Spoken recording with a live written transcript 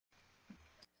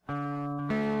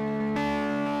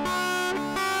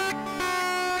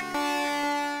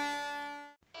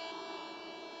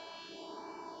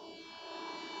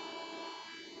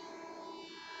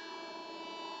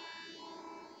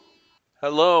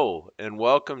Hello, and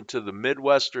welcome to the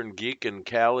Midwestern Geek in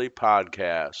Cali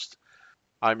podcast.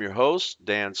 I'm your host,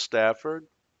 Dan Stafford,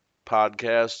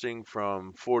 podcasting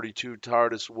from 42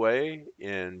 Tardis Way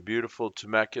in beautiful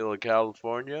Temecula,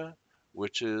 California,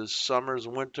 which is summer's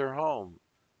winter home.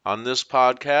 On this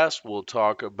podcast, we'll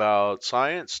talk about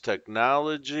science,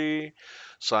 technology,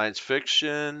 science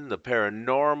fiction, the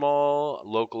paranormal,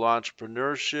 local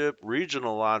entrepreneurship,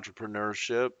 regional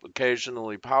entrepreneurship,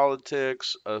 occasionally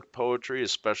politics, poetry,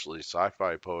 especially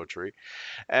sci-fi poetry,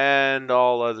 and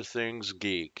all other things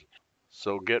geek.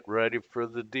 So get ready for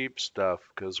the deep stuff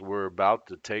because we're about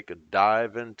to take a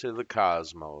dive into the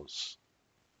cosmos.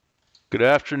 Good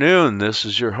afternoon. This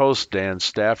is your host, Dan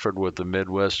Stafford, with the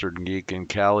Midwestern Geek and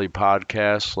Cali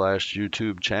podcast slash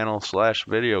YouTube channel slash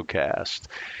videocast.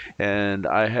 And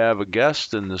I have a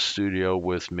guest in the studio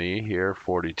with me here,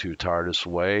 42 Tardis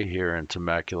Way, here in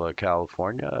Temecula,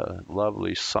 California, a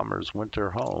lovely summer's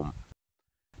winter home.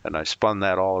 And I spun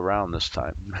that all around this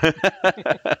time.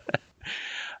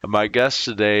 My guest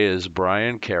today is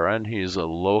Bryan Caron. He's a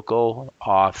local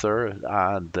author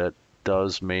that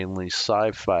does mainly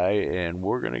sci-fi, and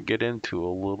we're going to get into a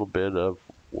little bit of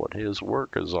what his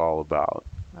work is all about.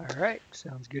 All right,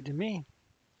 sounds good to me.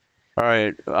 All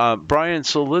right, Bryan,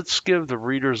 so let's give the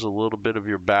readers a little bit of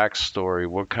your backstory.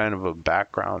 What kind of a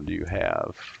background do you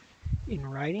have? In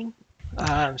writing?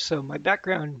 So my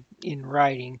background in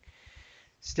writing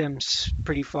stems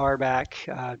pretty far back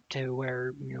to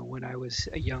where, when I was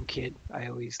a young kid, I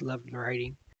always loved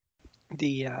writing.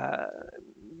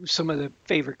 Some of the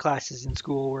favorite classes in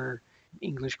school were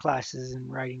English classes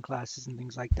and writing classes and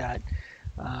things like that.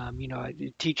 A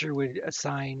teacher would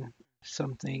assign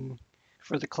something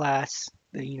for the class,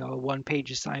 a one-page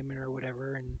assignment or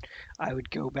whatever, and I would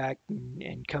go back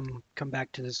and come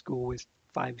back to the school with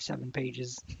 5-7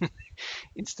 pages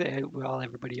instead, while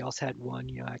everybody else had one,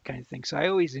 that kind of thing. So I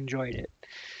always enjoyed it,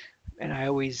 and I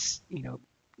always,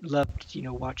 loved,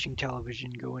 watching television,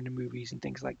 going to movies and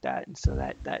things like that. And so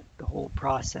that the whole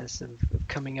process of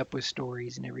coming up with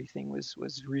stories and everything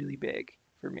was really big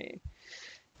for me.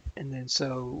 And then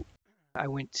so I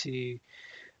went to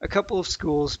a couple of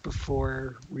schools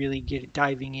before really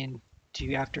diving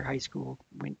into after high school.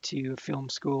 Went to a film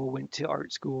school, went to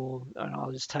art school, and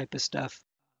all this type of stuff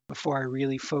before I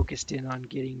really focused in on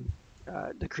getting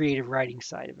the creative writing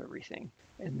side of everything.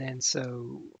 And then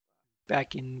so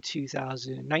back in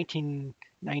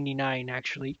 1999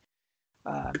 actually,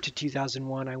 to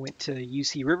 2001, I went to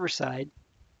UC Riverside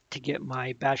to get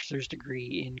my bachelor's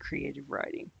degree in creative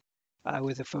writing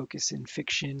with a focus in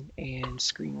fiction and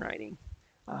screenwriting,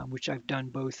 which I've done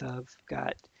both of.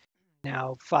 Got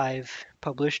now 5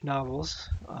 published novels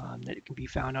that can be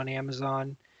found on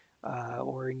Amazon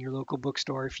or in your local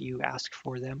bookstore if you ask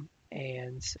for them,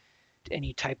 and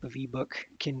any type of ebook,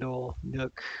 Kindle,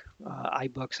 Nook,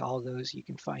 iBooks, all of those. You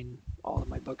can find all of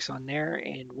my books on there.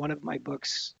 And one of my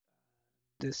books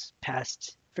this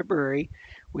past February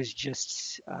was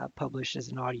just published as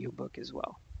an audiobook as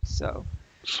well. So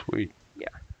Sweet. Yeah,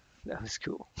 that was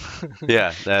cool.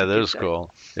 Yeah, that is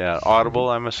cool. Yeah, Audible,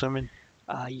 I'm assuming?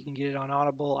 You can get it on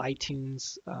Audible,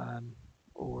 iTunes,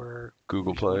 or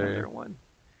Google Play. Another one.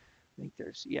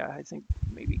 I think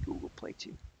maybe Google Play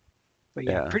too. But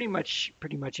yeah, pretty much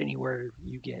anywhere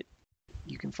you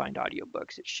can find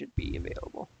audiobooks, it should be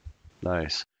available.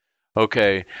 Nice.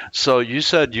 Okay, so you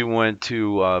said you went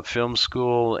to film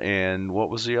school, and what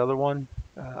was the other one?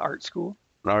 Art school.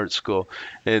 Art school.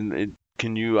 And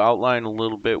can you outline a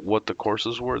little bit what the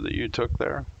courses were that you took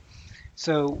there?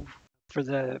 So for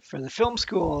the film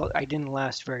school, I didn't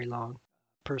last very long.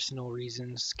 Personal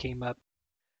reasons came up.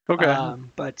 Okay.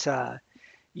 But I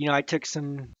took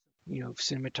some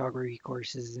cinematography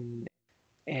courses and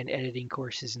editing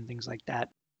courses and things like that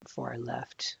before I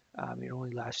left. It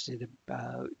only lasted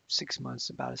about 6 months,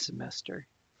 about a semester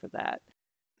for that.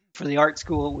 For the art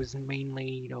school, it was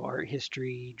mainly, art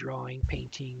history, drawing,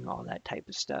 painting, all that type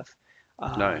of stuff.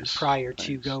 Nice. Prior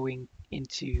to going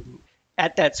into,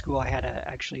 at that school, I had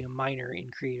actually a minor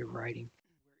in creative writing,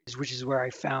 which is where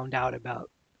I found out about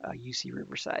UC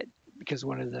Riverside, because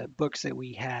one of the books that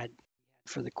we had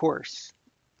for the course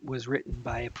was written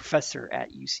by a professor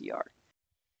at UCR.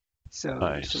 So,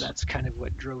 nice. So that's kind of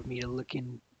what drove me to look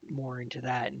more into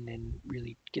that and then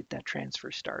really get that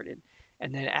transfer started.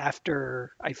 And then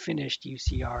after I finished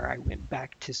UCR, I went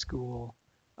back to school,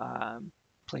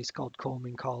 place called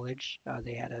Coleman College.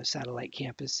 They had a satellite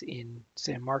campus in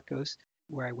San Marcos.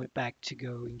 where I went back to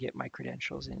go and get my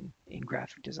credentials in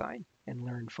graphic design and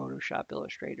learn Photoshop,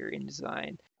 Illustrator,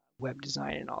 InDesign, web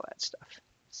design, and all that stuff.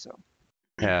 So,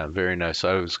 Yeah, very nice.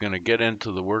 I was going to get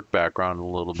into the work background a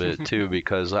little bit too,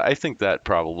 because I think that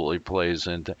probably plays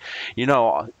into, you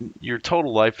know, your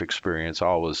total life experience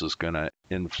always is going to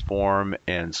inform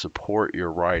and support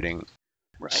your writing.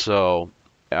 right. So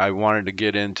I wanted to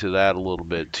get into that a little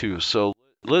bit too. So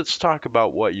let's talk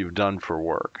about what you've done for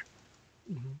work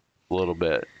hmm a little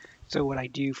bit. So, what I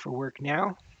do for work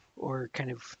now, or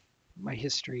kind of my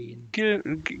history and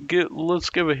Let's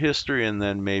give a history and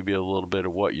then maybe a little bit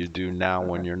of what you do now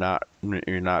when okay,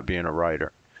 you're not being a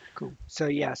writer. cool. So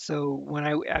yeah, so when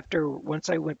I after once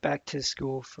I went back to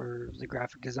school for the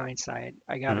graphic design side,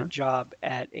 I got a Hmm. job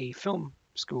at a film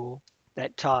school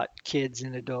that taught kids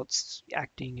and adults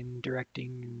acting and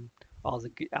directing and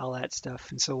all that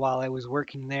stuff. And so while I was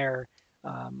working there,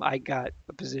 I got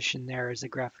a position there as a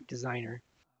graphic designer.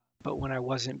 But when I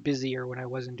wasn't busy or when I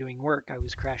wasn't doing work, I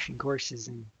was crashing courses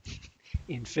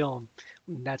in film.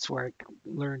 And that's where I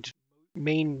learned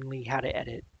mainly how to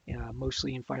edit,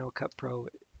 mostly in Final Cut Pro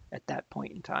at that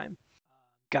point in time.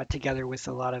 Got together with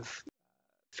a lot of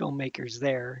filmmakers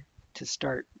there to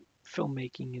start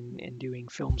filmmaking and doing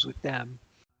films with them.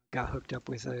 Got hooked up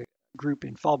with a group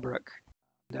in Fallbrook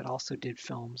that also did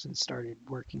films and started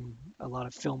working a lot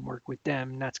of film work with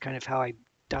them. And that's kind of how I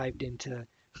dived into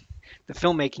the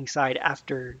filmmaking side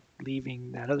after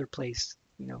leaving that other place,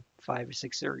 5 or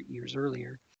 6 years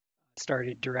earlier.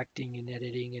 Started directing and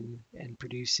editing and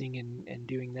producing and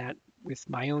doing that with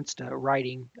my own stuff,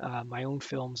 writing my own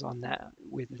films on that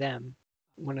with them.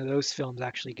 One of those films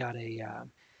actually got a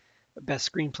Best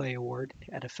Screenplay Award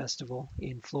at a festival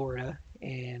in Florida,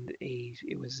 and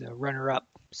it was a runner-up,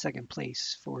 second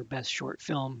place for Best Short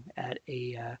Film at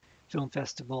a film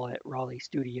festival at Raleigh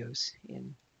Studios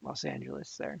in Los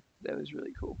Angeles. There, that was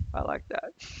really cool. I like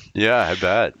that. Yeah, I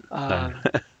bet. Um,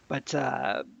 but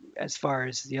as far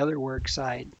as the other work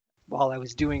side, while I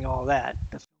was doing all that,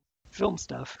 the film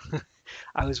stuff,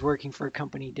 I was working for a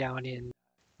company down in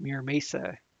Mira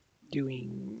Mesa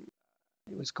doing,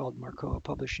 it was called Marcoa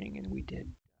Publishing, and we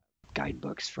did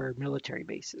guidebooks for military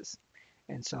bases.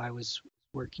 And so I was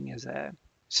working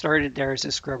started there as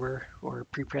a scrubber or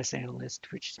pre-press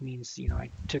analyst, which means, I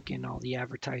took in all the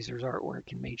advertisers'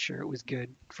 artwork and made sure it was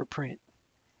good for print.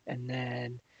 And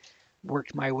then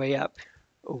worked my way up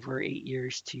over 8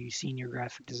 years to senior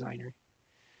graphic designer,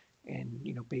 and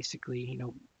basically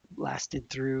lasted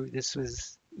through. This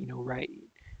was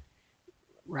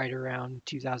right around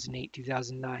 2008,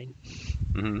 2009.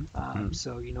 Hmm. Hmm.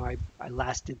 So I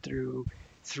lasted through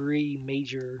three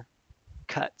major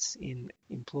cuts in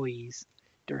employees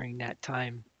during that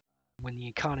time when the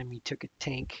economy took a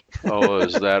tank. Oh,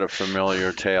 is that a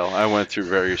familiar tale? I went through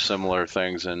very similar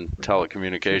things in Right.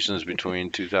 telecommunications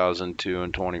between 2002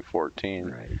 and 2014.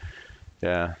 Right.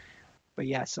 Yeah. But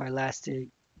yeah, so I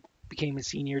lasted, became a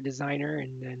senior designer,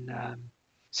 and then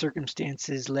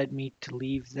circumstances led me to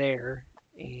leave there.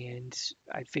 And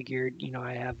I figured,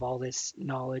 I have all this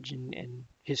knowledge and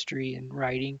history and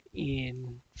writing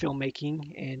in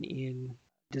filmmaking and in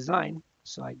design.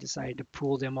 So I decided to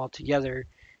pool them all together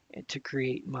and to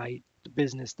create the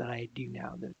business that I do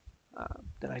now,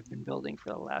 that I've been building for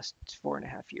the last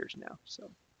 4.5 years now.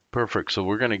 So, Perfect. So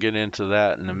we're going to get into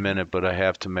that in a hmm minute, but I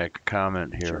have to make a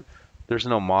comment here. sure. There's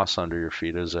no moss under your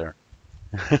feet, is there?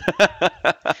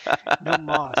 No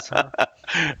moss, huh?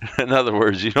 In other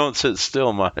words, you don't sit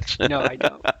still much. No, I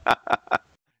don't.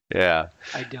 Yeah.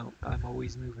 I don't. I'm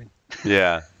always moving.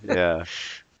 Yeah. Yeah.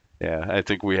 Yeah. I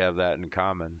think we have that in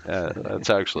common. That's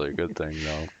actually a good thing,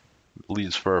 though.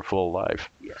 Leads for a full life.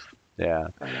 Yeah. Yeah.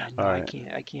 Oh yeah, All no, I right.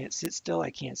 can't. I can't sit still.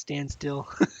 I can't stand still.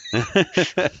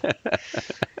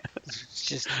 It's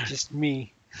just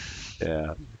me.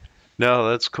 Yeah. No,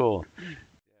 that's cool.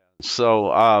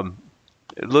 So,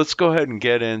 let's go ahead and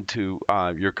get into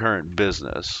your current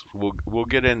business. We'll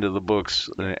get into the books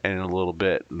Yeah, in a little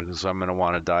bit because I'm going to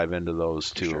want to dive into those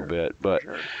for too a sure. bit. For But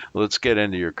sure. let's get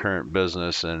into your current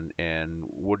business and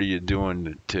what are you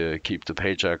doing to keep the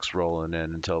paychecks rolling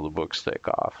in until the books take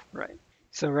off? Right.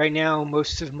 So right now,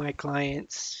 most of my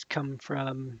clients come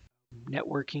from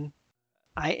networking.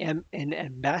 I am an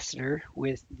ambassador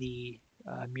with the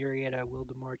Murrieta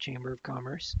Wildemar Chamber of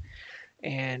Commerce,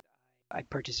 and I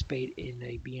participate in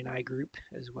a BNI group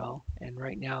as well. And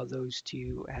right now, those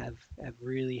two have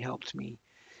really helped me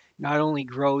not only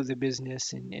grow the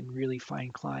business and really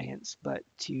find clients, but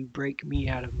to break me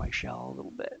out of my shell a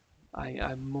little bit.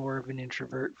 I'm more of an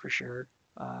introvert for sure.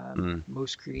 Mm,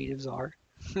 Most creatives are.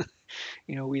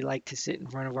 We like to sit in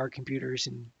front of our computers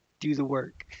and do the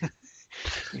work.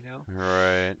 You know,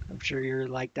 Right. I'm sure you're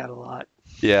like that a lot.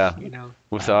 Yeah. You know,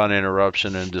 Without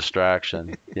interruption and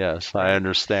distraction. Yes, I right?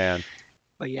 understand.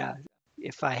 But yeah,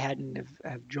 if I hadn't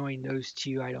have joined those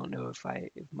two, I don't know if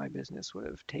my business would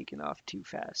have taken off too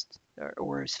fast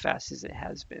or as fast as it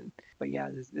has been. But yeah,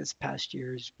 this past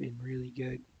year has been really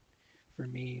good for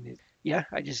me, and yeah,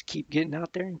 I just keep getting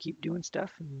out there and keep doing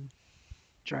stuff and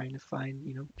trying to find,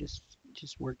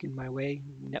 just working my way,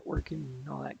 networking and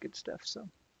all that good stuff. So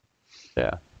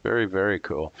Yeah, very, very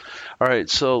cool. All right,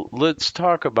 so let's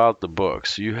talk about the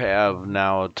books. You have mhm.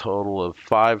 now a total of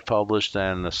five published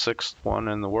and the sixth one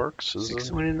in the works, is it?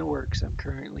 Sixth one in the works. I'm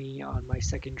currently on my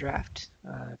second draft,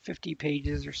 50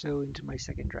 pages or so into my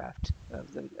second draft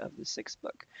of the sixth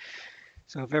book.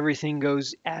 So if everything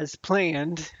goes as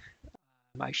planned,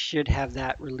 I should have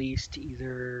that released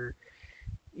either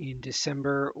in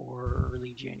December or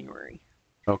early January.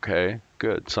 Okay,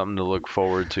 good. Something to look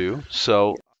forward to.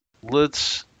 So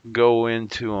let's go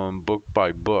into them book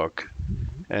by book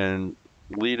Mhm. and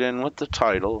lead in with the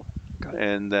title Got it.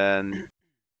 and then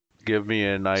give me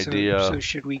an So idea.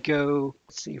 should we go?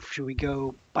 Let's see. Should we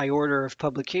go by order of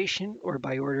publication or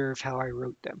by order of how I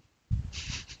wrote them?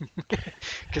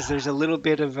 Because there's a little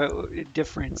bit of a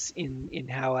difference in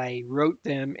how I wrote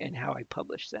them and how I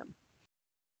published them.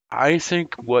 I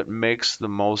think what makes the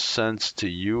most sense to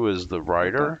you as the Okay.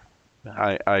 writer,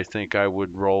 I think I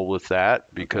would roll with that Okay.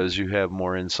 because you have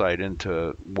more insight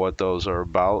into what those are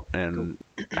about Cool. and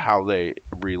how they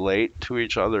relate to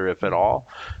each other, if at Mhm. all,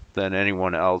 than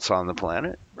anyone else on the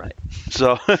planet. Right.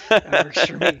 So, That works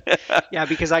for me. Yeah,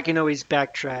 because I can always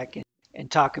backtrack and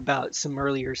talk about some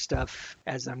earlier stuff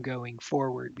as I'm going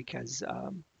forward because,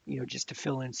 just to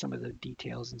fill in some of the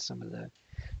details and some of the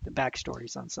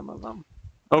backstories on some of them.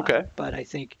 okay, But I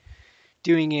think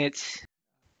doing it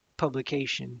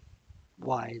publication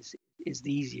wise is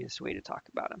the easiest way to talk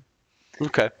about them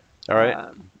okay, all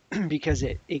right, because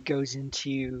it goes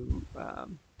into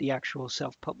the actual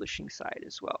self-publishing side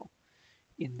as well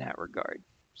in that regard.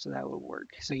 So that would work.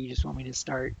 So you just want me to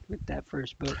start with that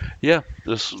first book? yeah,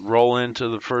 just roll into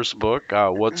the first book.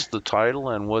 What's the title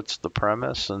and what's the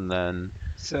premise, and then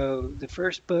So the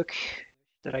first book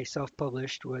that I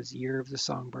self-published was Year of the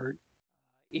Songbird.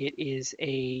 It is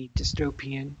a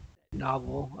dystopian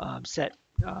novel set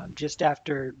just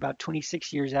after about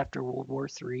 26 years after World War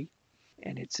III,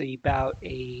 and it's about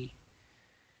a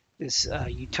this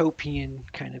utopian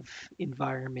kind of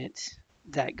environment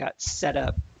that got set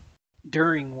up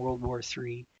during World War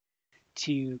III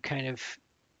to kind of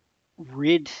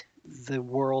rid the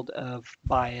world of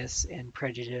bias and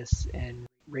prejudice and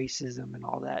racism and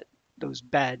all that, those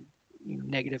bad,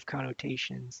 negative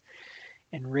connotations,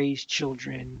 and raise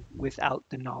children without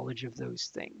the knowledge of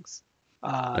those things.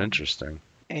 Um, interesting.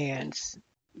 and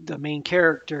the main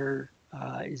character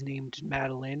is named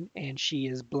Madeline, and she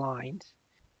is blind.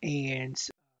 And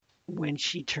when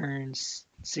she turns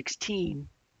 16,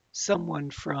 someone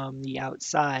from the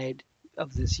outside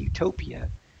of this utopia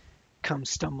comes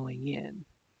stumbling in,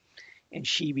 and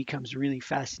she becomes really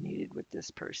fascinated with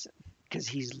this person because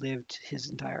he's lived his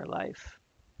entire life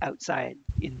outside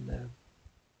in the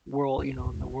world, in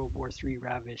the World War III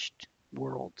ravished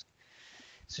world.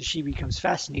 So she becomes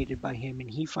fascinated by him,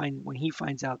 and when he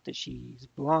finds out that she's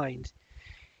blind,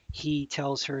 he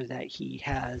tells her that he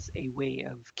has a way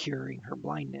of curing her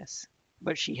blindness,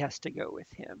 but she has to go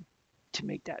with him to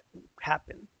make that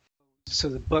happen. So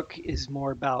the book is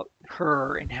more about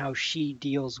her and how she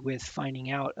deals with finding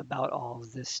out about all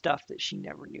of this stuff that she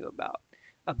never knew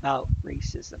about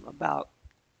racism, about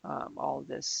all of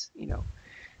this,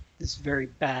 this very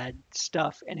bad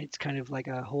stuff. And it's kind of like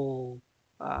a whole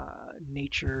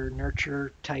nature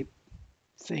nurture type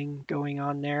thing going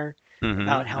on there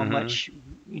about Mm-hmm. how Mm-hmm. much,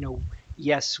 you know,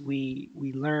 yes, we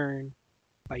learn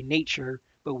by nature,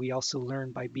 but we also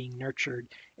learn by being nurtured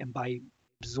and by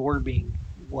absorbing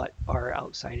what our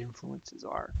outside influences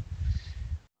are.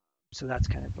 So that's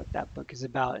kind of what that book is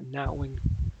about. And that one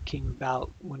came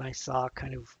about when I saw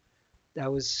kind of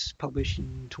that was published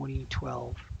in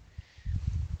 2012.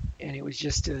 And it was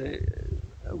just a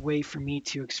way for me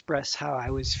to express how I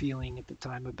was feeling at the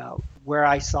time about where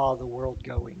I saw the world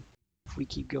going. If we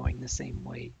keep going the same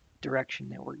way, direction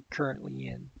that we're currently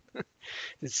in,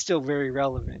 it's still very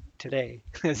relevant today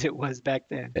as it was back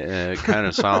then. It kind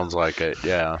of sounds like it,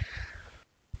 yeah.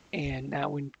 And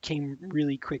that one came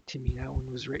really quick to me. That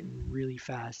one was written really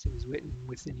fast. It was written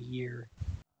within a year.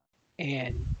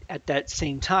 And at that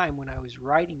same time, when I was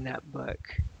writing that book,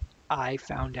 I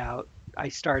found out, I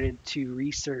started to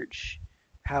research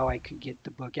how I could get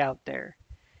the book out there.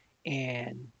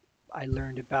 And I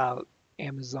learned about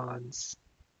Amazon's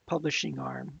publishing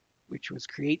arm, which was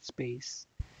CreateSpace,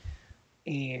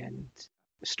 and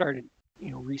started,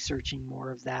 researching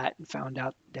more of that and found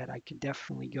out that I could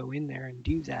definitely go in there and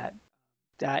do that.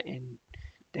 That and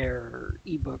their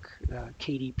ebook,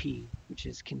 KDP, which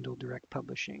is Kindle Direct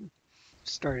Publishing.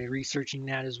 Started researching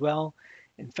that as well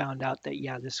and found out that,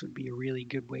 yeah, this would be a really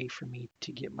good way for me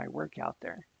to get my work out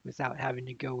there without having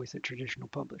to go with a traditional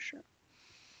publisher.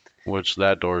 Which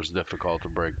that door is difficult to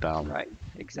break down. Right,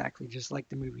 exactly, just like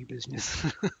the movie business.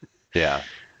 Yeah,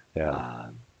 yeah.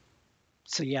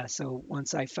 So yeah, so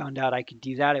once I found out I could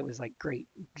do that, it was like, great,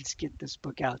 let's get this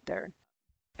book out there.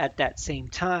 At that same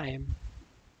time,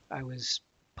 I was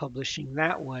publishing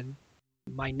that one.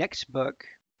 My next book,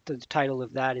 the title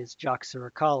of that is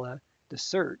Jaxarakala, The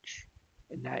Search,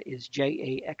 and that is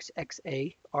Jaxarakala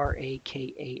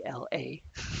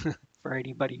for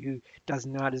anybody who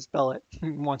doesn't know how to spell it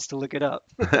and wants to look it up.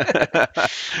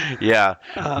 Yeah,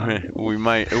 we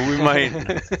might,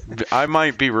 I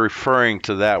might be referring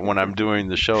to that when I'm doing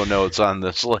the show notes on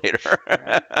this later.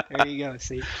 Right, there you go.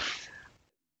 See,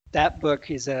 that book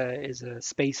is a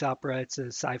space opera. It's a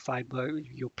sci-fi book,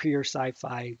 pure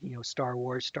sci-fi, Star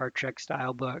Wars, Star Trek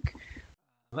style book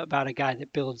about a guy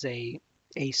that builds a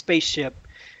spaceship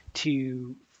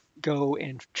to go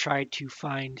and try to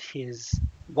find his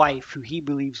wife, who he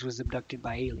believes was abducted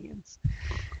by aliens.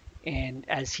 And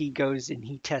as he goes and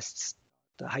he tests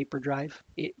the hyperdrive,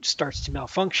 it starts to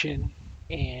malfunction,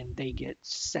 and they get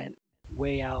sent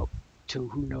way out to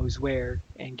who knows where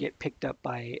and get picked up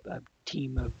by a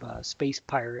team of space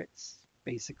pirates,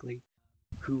 basically,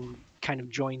 who kind of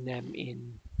join them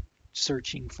in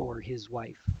searching for his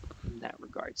wife in that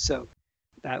regard. So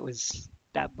that was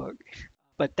that book.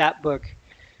 But that book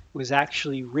was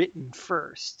actually written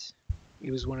first. It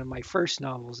was one of my first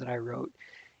novels that I wrote.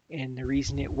 And the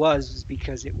reason it was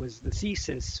because it was the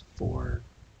thesis for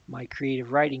my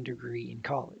creative writing degree in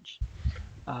college.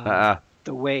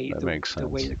 The way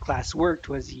the class worked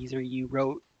was either you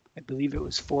wrote, I believe it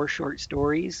was 4 short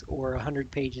stories or 100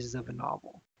 pages of a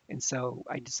novel. And so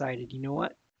I decided, you know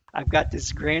what? I've got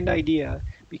this grand idea,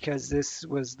 because this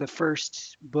was the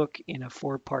first book in a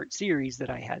 4-part series that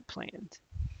I had planned.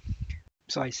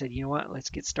 So I said, you know what? Let's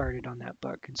get started on that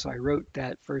book. And so I wrote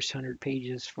that first 100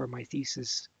 pages for my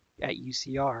thesis at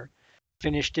UCR,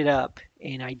 finished it up,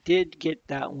 and I did get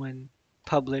that one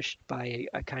published by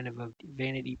a kind of a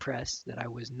vanity press that I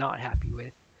was not happy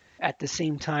with. At the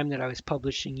same time that I was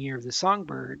publishing Year of the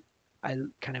Songbird, I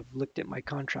kind of looked at my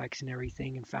contracts and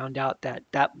everything and found out that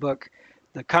that book,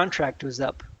 the contract was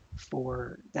up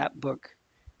for that book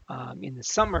in the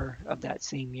summer of that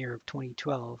same year of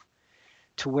 2012,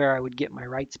 to where I would get my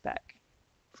rights back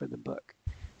for the book.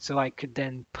 So I could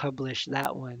then publish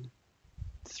that one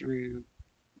through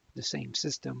the same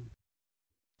system,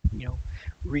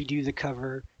 redo the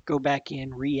cover, go back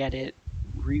in, re-edit,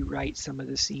 rewrite some of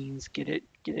the scenes, get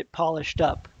it polished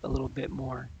up a little bit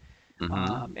more.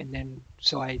 Mm-hmm. And then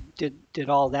so I did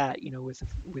all that,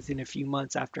 within a few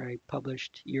months after I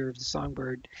published Year of the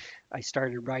Songbird, I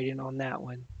started writing on that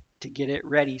one to get it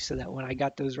ready so that when I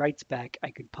got those rights back, I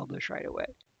could publish right away.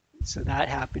 So that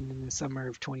happened in the summer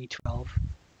of 2012.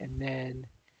 And then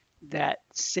that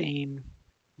same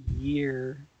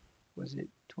year, was it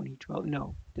 2012?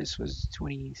 No, this was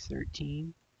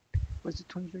 2013. Was it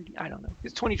 2013? I don't know.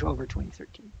 It's 2012 or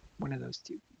 2013. One of those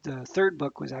two. The third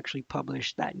book was actually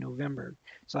published that November.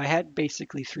 So I had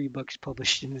basically 3 books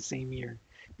published in the same year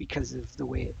because of the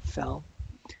way it fell.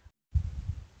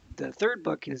 The third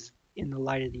book is In the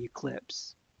Light of the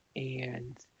Eclipse,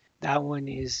 and that one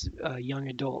is a young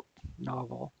adult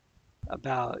novel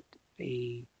about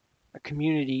a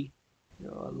community,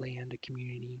 a land, a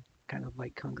community, kind of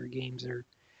like Hunger Games or,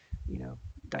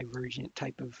 Divergent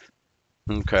type of,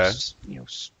 Okay.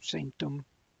 sanctum.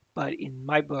 But in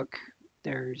my book,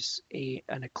 there's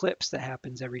an eclipse that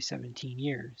happens every 17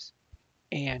 years.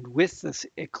 And with this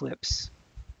eclipse,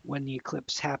 when the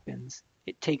eclipse happens,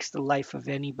 it takes the life of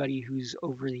anybody who's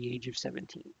over the age of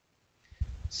 17.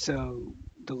 So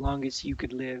the longest you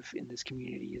could live in this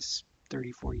community is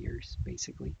 34 years,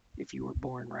 basically, if you were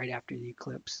born right after the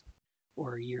eclipse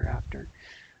or a year after.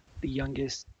 The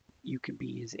youngest you could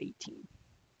be is 18.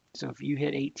 So if you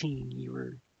hit 18,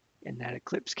 and that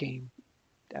eclipse came,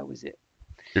 that was it.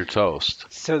 You're toast.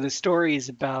 So the story is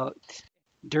about,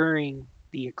 during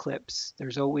the eclipse,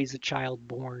 there's always a child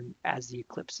born as the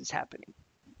eclipse is happening.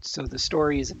 So the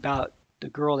story is about the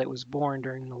girl that was born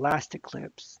during the last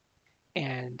eclipse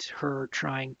and her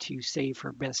trying to save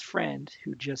her best friend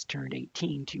who just turned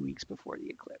 18 2 weeks before the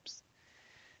eclipse.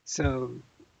 So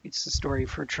it's the story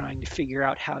of her trying to figure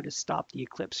out how to stop the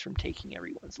eclipse from taking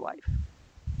everyone's life,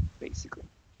 basically.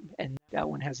 And That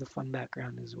one has a fun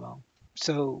background as well.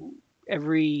 So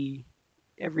every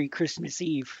every Christmas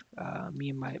Eve, me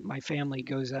and my family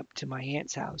goes up to my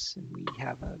aunt's house and we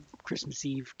have a Christmas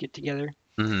Eve get together.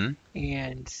 Hmm.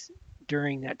 And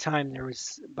during that time, there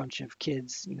was a bunch of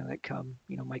kids, that come,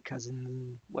 my cousins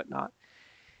and whatnot.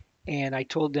 And I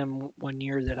told them one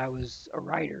year that I was a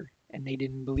writer, and they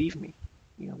didn't believe me.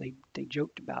 They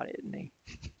joked about it, and they,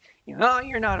 oh,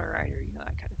 you're not a writer,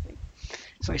 that kind of thing.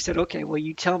 So I said, okay, well,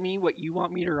 you tell me what you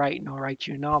want me to write, and I'll write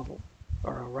you a novel,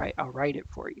 or I'll write it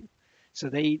for you. So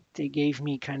they gave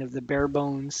me kind of the bare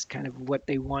bones, kind of what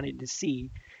they wanted to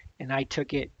see, and I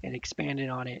took it and expanded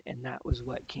on it, and that was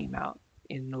what came out.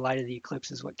 In the Light of the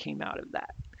Eclipse is what came out of that.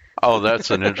 Oh,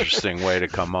 that's an interesting way to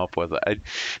come up with it.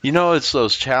 It's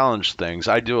those challenge things.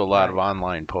 I do a lot of Right.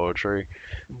 online poetry.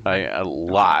 Hmm. A Okay.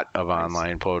 lot of Nice.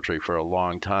 online poetry for a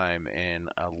long time, and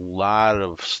a lot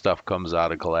of stuff comes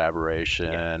out of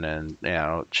collaboration Yeah. and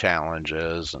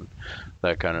challenges and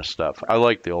that kind of stuff. I Right.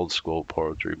 like the old school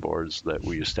poetry boards that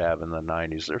we used to have in the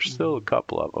 90s. There's still a Hmm.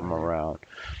 couple of them Right. around.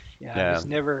 Yeah, I Yeah, was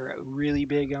never really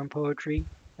big on poetry.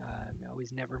 It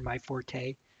was never my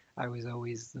forte. I was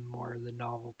always the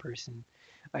novel person.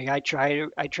 Like I try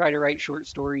to write short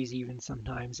stories even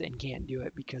sometimes and can't do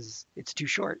it because it's too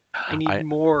short. I need I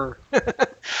more.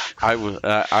 I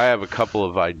have a couple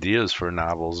of ideas for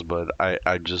novels, but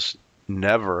I just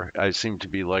never. I seem to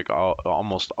be like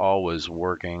almost always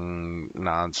working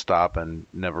nonstop and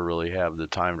never really have the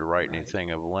time to write Right.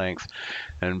 anything of length.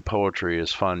 And poetry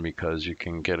is fun because you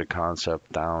can get a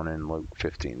concept down in like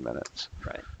 15 minutes.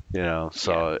 Right. Yeah.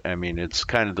 So I mean, it's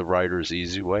kind of the writer's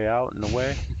easy way out in a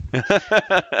way.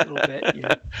 A little bit.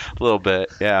 Yeah. A little bit,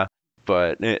 yeah.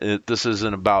 But this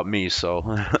isn't about me, so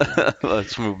Right.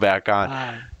 let's move back on.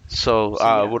 Um, So, so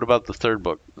yeah. what about the third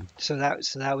book? So that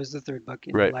was the third book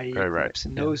in the Right, Light of the right, right. Eclipse,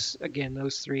 and Yeah.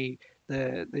 those three,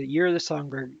 the Year of the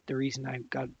Songbird. The reason I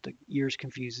got the years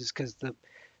confused is because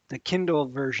the Kindle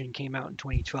version came out in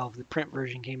 2012, the print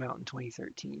version came out in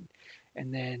 2013,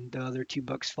 and then the other two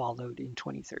books followed in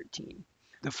 2013.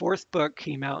 The fourth book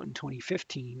came out in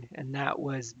 2015, and that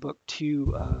was book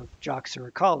two of Jock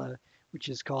Suricala, which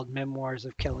is called Memoirs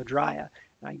of Caladria.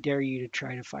 And I dare you to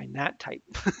try to find that type,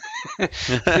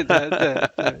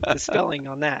 the spelling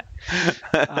on that.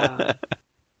 Um,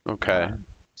 Okay.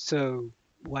 so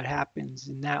what happens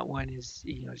in that one is,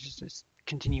 it's just a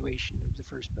continuation of the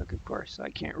first book, of course. So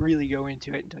I can't really go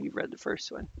into it until you've read the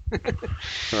first one.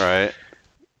 Right.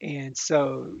 And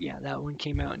so, yeah, that one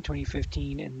came out in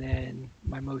 2015. And then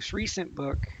my most recent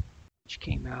book, which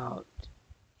came out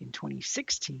in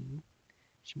 2016,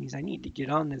 which means I need to get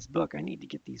on this book. I need to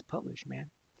get these published, man.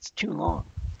 It's too long.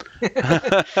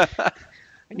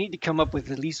 I need to come up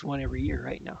with at least one every year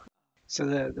right now. So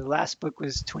the last book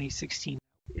was 2016.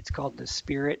 It's called The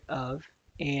Spirit of,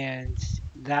 and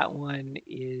that one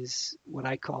is what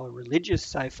I call a religious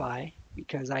sci-fi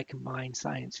because I combine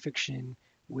science fiction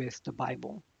with the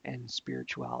Bible and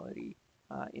spirituality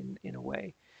in a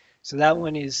way. So that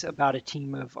one is about a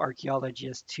team of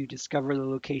archaeologists who discover the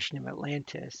location of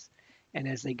Atlantis, and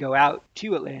as they go out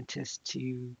to Atlantis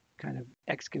to kind of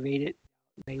excavate it,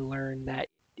 they learn that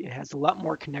it has a lot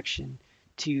more connection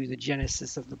to the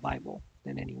genesis of the Bible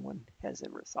than anyone has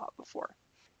ever thought before.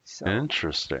 So,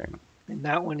 Interesting. and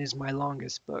that one is my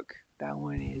longest book. That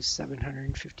one is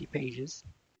 750 pages.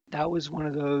 That was one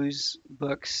of those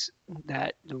books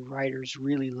that the writers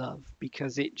really love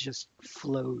because it just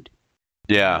flowed.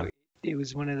 You know, Yeah. it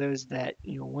was one of those that,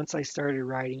 once I started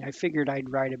writing, I figured I'd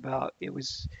write about it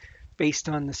was based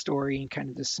on the story and kind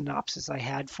of the synopsis I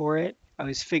had for it. I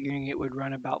was figuring it would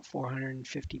run about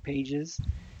 450 pages.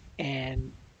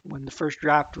 And when the first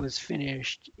draft was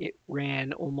finished, it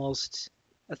ran almost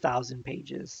 1,000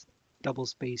 pages, double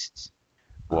spaced,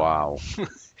 um, Wow.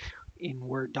 in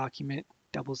Word document,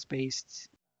 double spaced,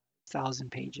 1,000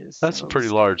 pages. That's So a it pretty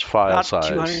was large file about size.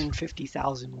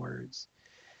 250,000 words.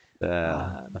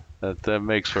 Yeah. Um, That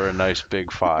makes for a nice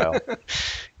big file.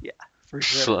 yeah, for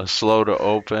sure. Slow to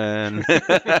open.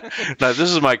 Now, this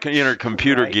is my inner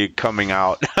computer Right. geek coming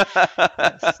out.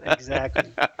 Yes,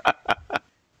 exactly.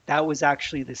 That was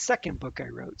actually the second book I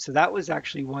wrote. So that was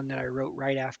actually one that I wrote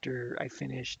right after I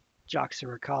finished Jock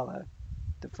Suricala,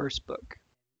 the first book.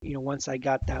 Once I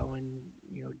got that one,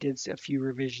 did a few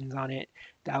revisions on it.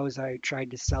 That was I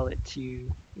tried to sell it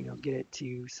to, get it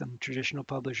to some traditional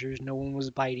publishers. No one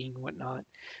was biting, whatnot.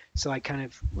 So I kind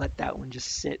of let that one just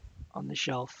sit on the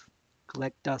shelf,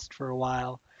 collect dust for a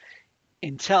while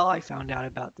until I found out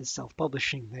about this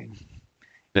self-publishing thing.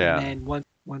 And Yeah. then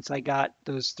once I got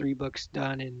those three books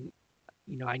done and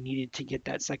I needed to get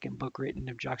that second book written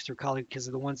of Jockster Collie because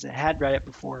the ones that had read it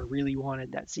before really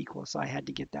wanted that sequel, so I had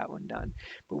to get that one done.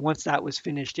 But once that was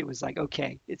finished, it was like,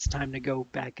 okay, it's time to go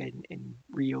back and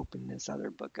reopen this other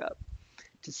book up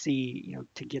to see,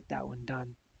 to get that one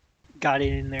done. Got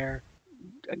it in there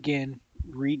again,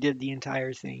 redid the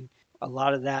entire thing. A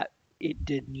lot of that, it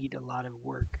did need a lot of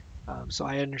work. So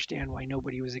I understand why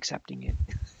nobody was accepting it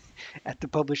at the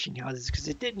publishing houses because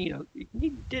it did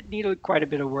need quite a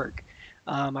bit of work.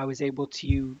 I was able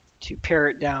to pare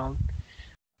it down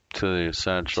To the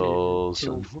essentials.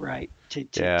 right to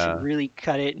Yeah. really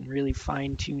cut it and really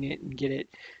fine tune it and get it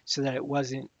so that it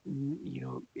wasn't,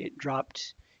 it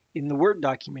dropped in the Word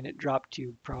document. It dropped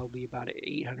to probably about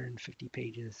 850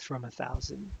 pages from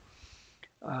 1,000.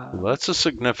 Well, that's a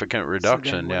significant So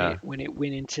reduction, then yeah. when it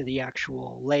went into the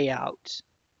actual layout,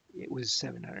 it was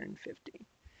 750.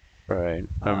 Right.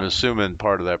 I'm Um, assuming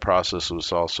part of that process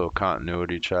was also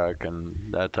continuity check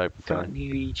and that type of thing.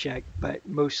 Continuity check, but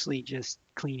mostly just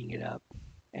cleaning it up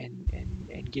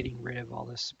and getting rid of all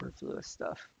the superfluous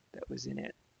stuff that was in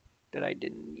it that I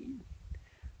didn't need.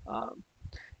 Um,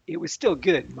 it was still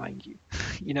good, mind you.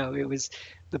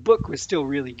 The book was still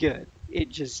really good. It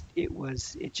just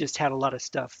had a lot of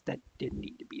stuff that didn't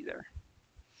need to be there.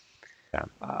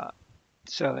 Yeah.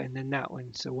 So and then that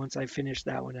one. So once I finished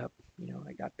that one up,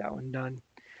 I got that one done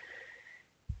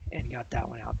and got that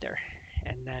one out there.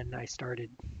 And then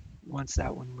once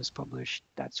that one was published,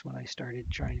 that's when I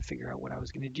started trying to figure out what I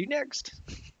was going to do next.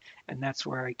 And that's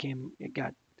where it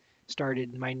got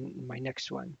started my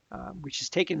next one, which has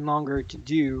taken longer to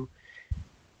do,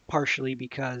 partially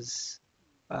because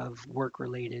of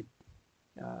work-related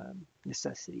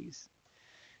necessities.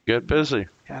 Get busy.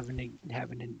 Having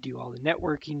to do all the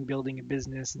networking, building a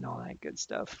business, and all that good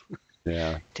stuff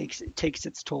Yeah. takes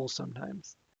its toll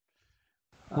sometimes.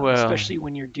 Well, Especially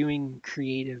when you're doing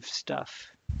creative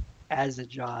stuff as a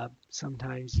job.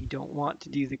 Sometimes you don't want to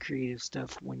do the creative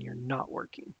stuff when you're not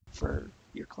working for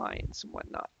your clients and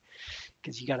whatnot,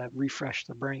 because you got to refresh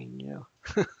the brain.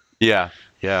 yeah,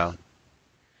 yeah,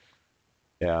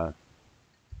 yeah.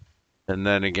 And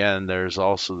then again, there's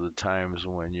also the times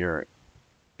when you're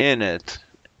in it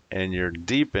and you're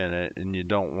deep in it and you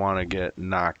don't want to get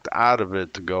knocked out of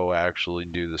it to go actually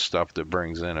do the stuff that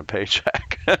brings in a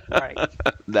paycheck. Right.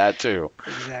 That too.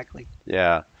 Exactly.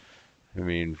 Yeah. I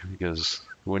mean, because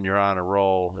when you're on a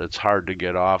roll, it's hard to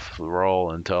get off the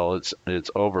roll until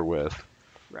it's over with.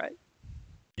 Right.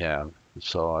 Yeah.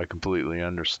 So I completely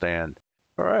understand.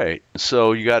 All right.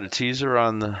 So you got a teaser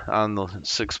on the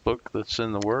sixth book that's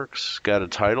in the works? Got a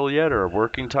title yet or a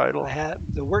working title? I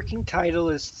have the working title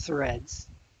is Threads.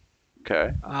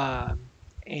 Okay.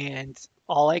 And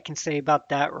all I can say about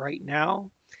that right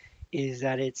now is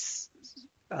that it's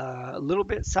a little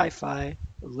bit sci-fi,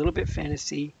 a little bit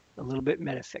fantasy, a little bit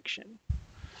metafiction.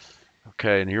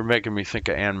 Okay, and you're making me think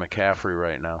of Anne McCaffrey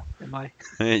right now. Am I?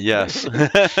 Yes.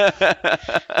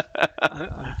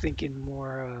 I'm thinking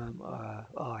more.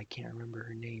 I can't remember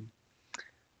her name.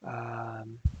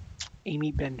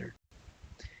 Amy Bender.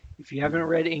 If you haven't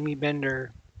read Amy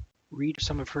Bender, read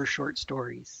some of her short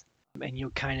stories, and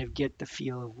you'll kind of get the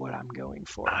feel of what I'm going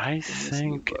for I in this new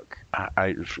think book.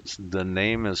 the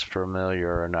name is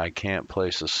familiar, and I can't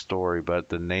place a story, but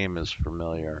the name is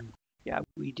familiar. Yeah,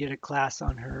 we did a class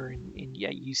on her in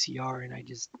UCR, and I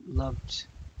just loved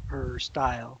her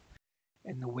style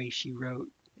and the way she wrote.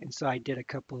 And so I did a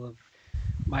couple of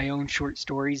my own short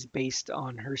stories based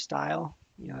on her style.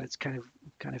 It's kind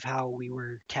of how we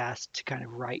were tasked to kind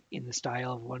of write in the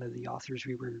style of one of the authors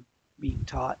we were being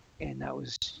taught. And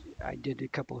I did a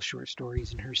couple of short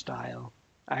stories in her style.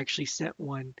 I actually sent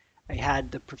one. I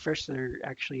had the professor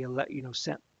actually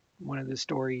sent one of the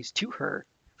stories to her.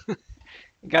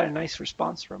 Got a nice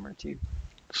response from her too.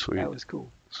 Sweet. That was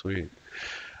cool. Sweet.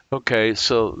 Okay,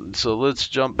 so let's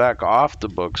jump back off the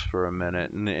books for a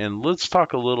minute and let's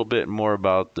talk a little bit more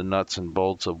about the nuts and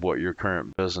bolts of what your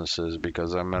current business is,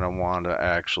 because I'm gonna want to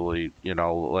actually,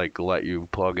 let you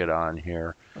plug it on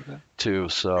here. Okay. Too.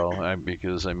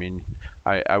 Because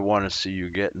I want to see you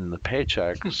getting the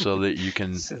paycheck so that you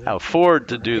can afford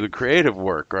to do the creative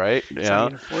work, right? So I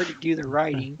can afford to do the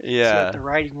writing. Yeah. So that the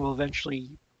writing will eventually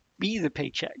be the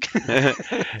paycheck.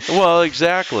 Well,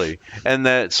 exactly.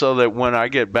 And so that when I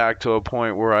get back to a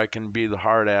point where I can be the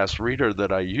hard ass reader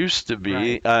that I used to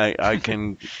be, Right. I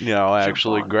can,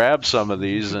 actually on. grab some of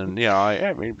these and,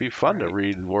 it'd be fun to Right.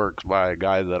 read works by a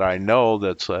guy that I know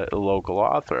that's a local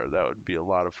author. That would be a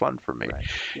lot of fun for me. Right.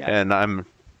 Yeah. And I'm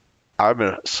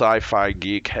a sci-fi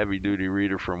geek, heavy-duty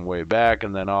reader from way back,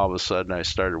 and then all of a sudden I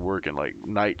started working like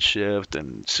night shift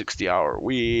and 60-hour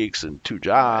weeks and 2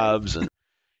 jobs, and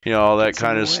all that Gets in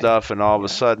kind the of way. stuff. And all of a Yeah.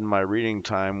 sudden, my reading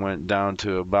time went down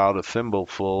to about a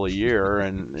thimbleful a year,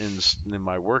 and in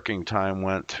my working time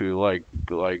went to like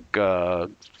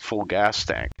full gas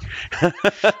tank.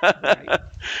 Right.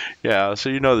 Yeah, so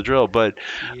you know the drill. But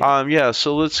Yeah. yeah,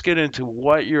 so let's get into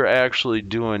what you're actually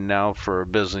doing now for a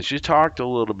business. You talked a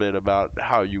little bit about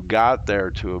how you got there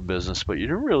to a business, but you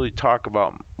didn't really talk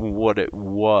about what it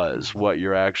was, Mhm. what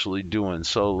you're actually doing.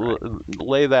 So Right.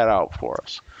 lay that out for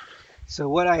us. So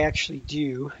what I actually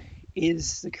do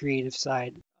is the creative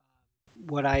side.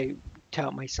 What I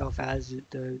tout myself as at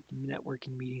the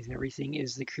networking meetings and everything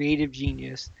is the creative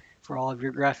genius for all of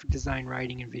your graphic design,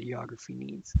 writing, and videography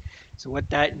needs. So what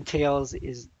that entails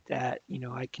is that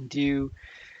I can do.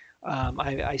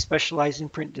 I specialize in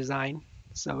print design.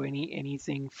 So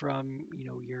anything from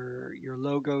your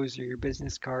logos or your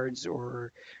business cards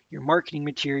or your marketing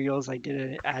materials. I did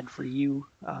an ad for you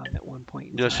at one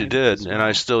point in Yes, you time did, as and I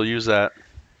well. still use that.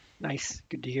 Nice,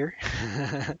 good to hear.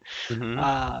 Hmm.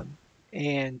 um,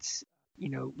 and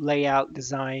layout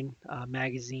design,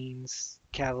 magazines,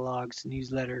 catalogs,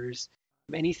 newsletters,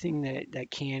 anything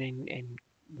that can and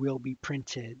will be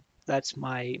printed. That's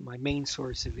my main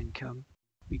source of income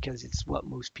because it's what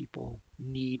most people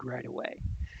need right away.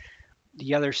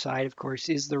 The other side, of course,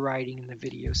 is the writing and the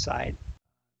video side.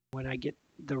 When I get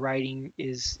the writing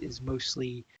is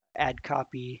mostly ad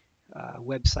copy,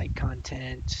 website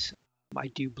content. I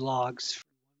do blogs.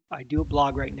 I do a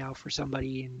blog right now for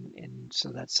somebody, and so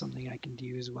that's something I can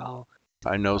do as well.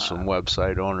 I know some Um,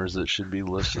 website owners that should be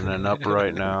listening up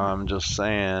right now. I'm just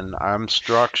saying, I'm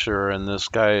structure and this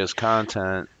guy is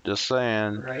content. Just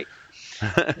saying. right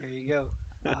there, you go.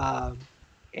 Um,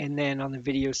 and then on the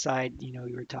video side, you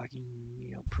were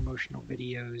talking, promotional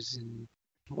videos and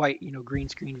white, green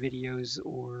screen videos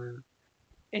or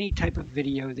any type of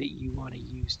video that you want to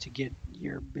use to get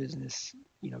your business,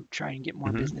 try and get more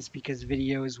Hmm. business because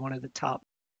video is one of the top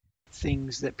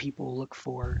things that people look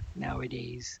for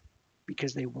nowadays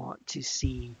because they want to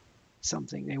see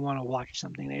something. They want to watch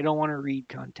something. They don't want to read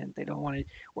content. They don't want to,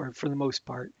 or for the most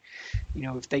part,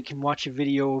 if they can watch a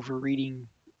video over reading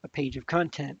a page of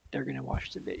content, they're going to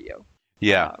watch the video.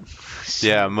 Yeah, Um,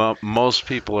 yeah. so, Most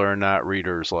people are not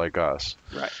readers like us.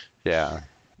 right. Yeah.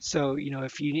 So,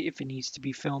 if it needs to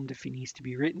be filmed, if it needs to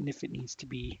be written, if it needs to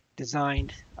be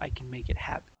designed, I can make it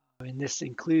happen. And this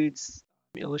includes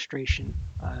illustration.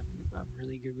 I'm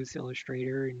really good with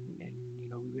Illustrator,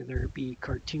 and whether it be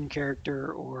cartoon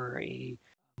character or a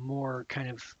more kind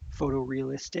of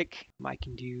photorealistic, I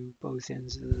can do both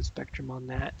ends of the spectrum on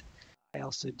that. I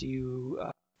also do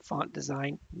font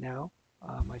design now.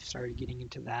 I've started getting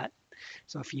into that.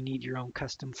 So if you need your own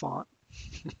custom font,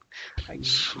 I can make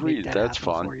Sweet, that that's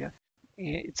happen fun. for you.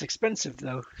 It's expensive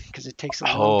though, because it takes a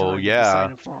long Oh time to yeah.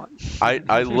 design a font.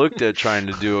 I looked at trying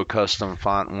to do a custom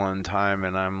font one time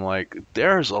and I'm like,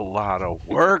 there's a lot of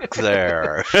work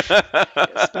there.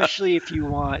 Especially if you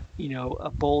want, a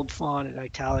bold font, an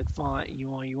italic font, you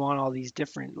want all these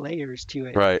different layers to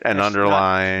it. Right, and That's not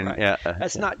underline. right. Yeah.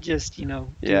 That's not just,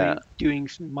 Yeah. doing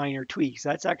some minor tweaks.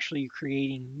 That's actually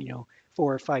creating,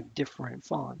 4 or 5 different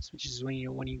fonts, which is when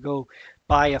you go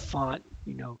buy a font,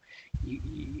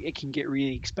 it can get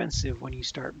really expensive when you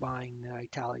start buying the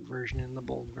italic version and the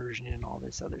bold version and all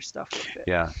this other stuff with it.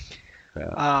 Yeah. Yeah.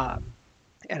 Um,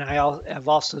 and have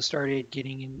also started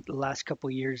getting in the last couple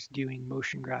of years doing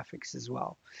motion graphics as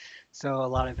well. So a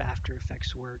lot of After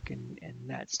Effects work and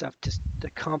that stuff just to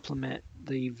complement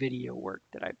the video work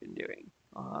that I've been doing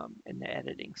and the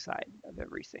editing side of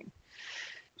everything.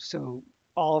 So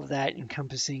all of that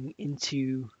encompassing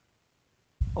into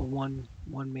a one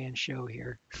man show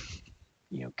here,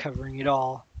 covering it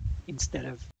all instead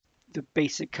of the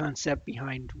basic concept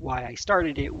behind why I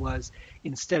started it was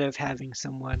instead of having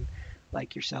someone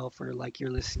like yourself or like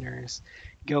your listeners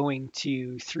going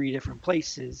to 3 different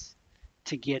places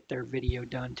to get their video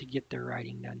done, to get their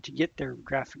writing done, to get their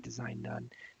graphic design done.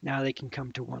 Now they can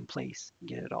come to one place,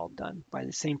 get it all done by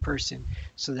the same person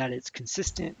so that it's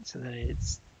consistent, so that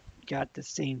it's got the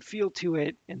same feel to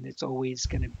it, and it's always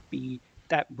going to be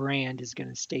that brand is going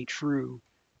to stay true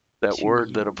That to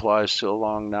word that you. applies to a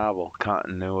long novel,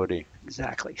 continuity.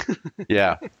 Exactly.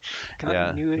 Yeah. Yeah.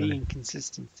 Continuity and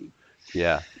consistency.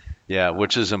 Yeah. Yeah, Uh,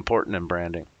 which is important in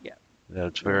branding. yeah,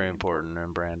 That's very very important important.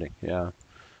 in branding. Yeah.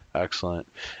 Excellent.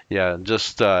 Yeah,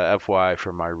 just FYI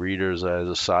for my readers as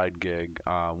a side gig,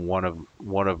 one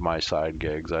of my side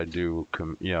gigs, I do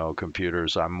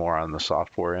computers. I'm more on the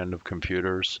software end of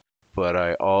computers, but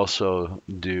I also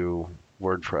do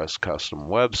WordPress custom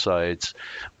websites.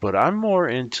 But I'm more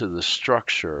into the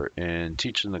structure and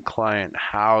teaching the client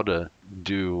how to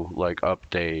do like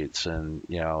updates and,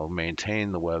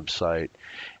 maintain the website.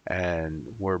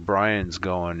 And where Brian's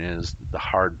going is the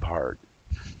hard part,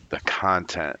 the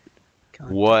content.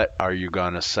 Content. What are you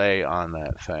going to say on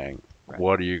that thing? Right.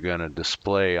 What are you going to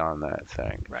display on that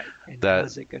thing? Right. And That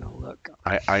how's it going to look?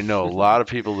 I know a lot of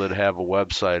people that have a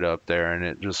website up there and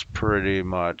it just pretty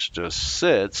much just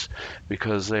sits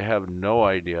because they have no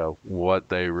idea what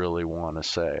they really want to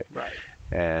say. Right.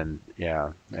 And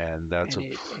yeah, and that's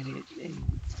and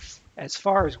as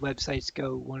far as websites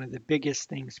go, one of the biggest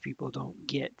things people don't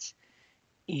get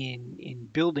in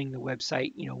building the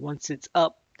website, once it's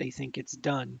up, they think it's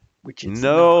done, which it's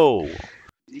not. no.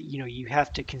 You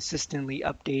have to consistently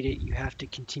update it. You have to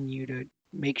continue to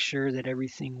make sure that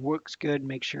everything works good,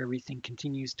 make sure everything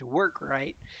continues to work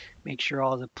right, make sure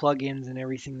all the plugins and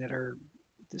everything that are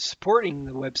supporting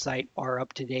the website are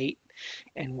up to date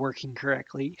and working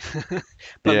correctly.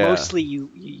 But Yeah, mostly you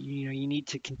need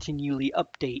to continually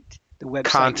update the website with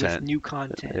content. new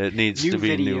content, It needs new to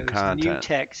be new videos, new content.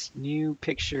 text, new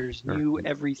pictures, R- new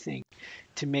everything,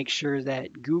 to make sure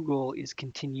that Google is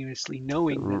continuously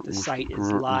knowing that the site is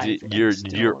live You're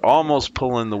and you're still almost available.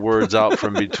 pulling the words out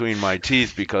from between my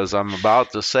teeth because I'm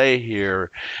about to say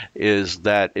here is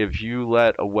that if you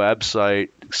let a website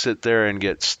sit there and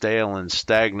get stale and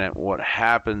stagnant, what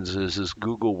happens is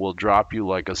Google will drop you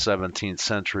like a 17th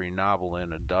century novel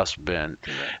in a dustbin.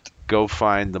 Correct. Go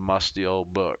find the musty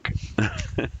old book.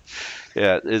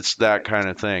 Yeah, it's that Right. kind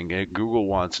of thing. Google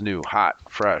wants new, hot,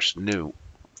 fresh, new.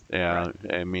 Right. Yeah,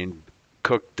 I mean,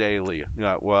 cook daily.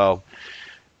 Yeah, well,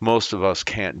 most of us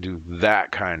can't do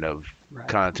that kind of Right.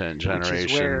 content Which is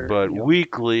generation, where, but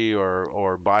weekly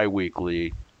or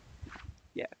bi-weekly,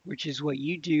 yeah, which is what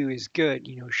you do is good.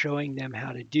 Showing them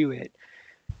how to do it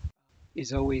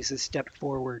is always a step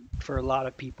forward for a lot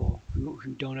of people who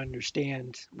don't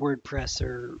understand WordPress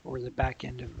or the back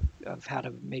end of how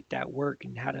to make that work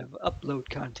and how to upload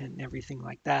content and everything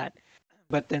like that.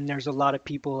 But then there's a lot of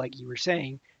people, like you were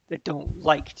saying, that don't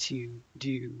like to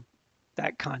do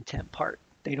that content part.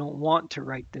 They don't want to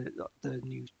write the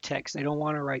new text. They don't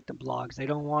want to write the blogs. They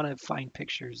don't want to find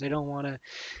pictures. They don't want to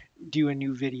do a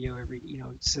new video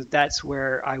so that's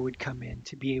where I would come in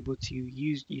to be able to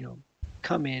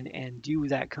come in and do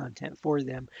that content for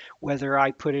them, whether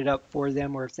I put it up for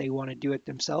them or if they want to do it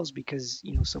themselves because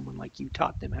someone like you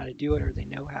taught them how to do it or they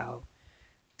know how.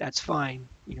 That's fine.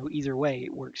 Either way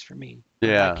it works for me, but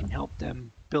I yeah, can help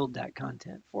them build that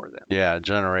content for them yeah,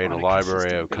 generate a on a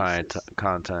library consistent of basis.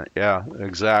 content. Yeah,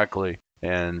 exactly.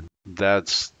 And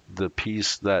that's the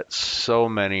piece that so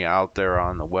many out there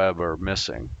on the web are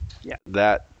missing. Yeah.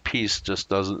 That piece just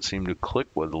doesn't seem to click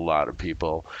with a lot of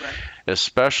people, Right.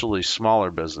 especially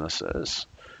smaller businesses.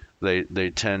 They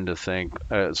tend to think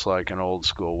it's like an old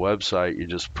school website. You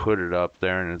just put it up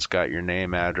there and it's got your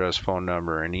name, address, phone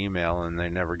number, and email, and they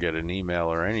never get an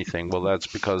email or anything. Well, that's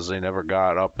because they never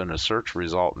got up in a search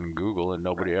result in Google and Right.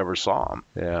 nobody ever saw them.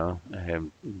 Yeah,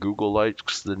 and Google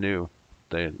likes the new.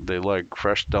 They like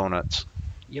fresh donuts.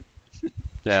 Yep.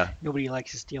 Yeah, Nobody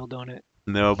likes a stale donut.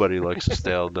 nobody likes a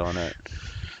stale donut,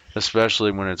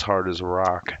 especially when it's hard as a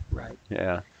rock. Right.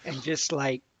 Yeah, And just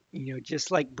like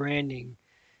branding,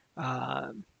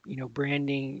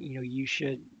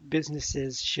 branding,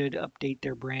 businesses should update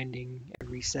their branding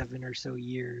every 7 or so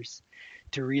years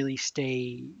to really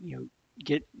stay,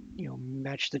 get,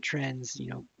 match the trends.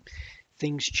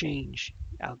 Things change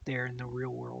out there in the real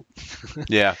world.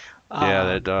 yeah, yeah,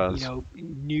 that does.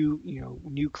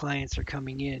 New clients are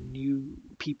coming in, new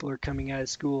people are coming out of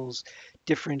schools.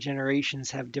 Different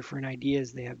generations have different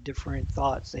ideas, they have different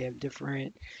thoughts, they have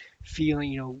different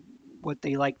feeling. What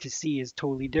they like to see is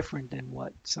totally different than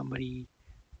what somebody,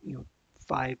 you know,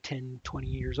 5, 10, 20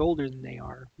 years older than they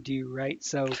are do, right?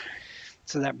 So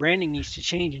that branding needs to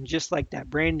change, and just like that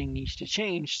branding needs to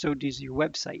change, so does your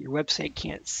website. Your website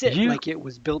can't sit You like it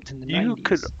was built in the You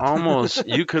could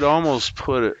 90s. almost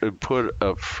put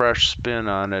a fresh spin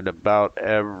on it about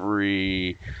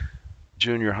every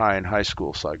junior high and high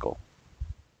school cycle.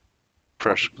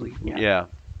 Fresh, Probably, yeah. yeah,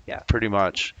 Yeah, pretty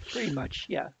much. pretty much,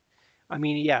 yeah. I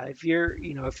mean, yeah, if you're,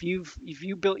 if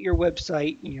you built your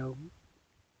website,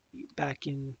 back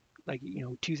in, like,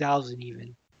 2000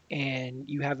 even, and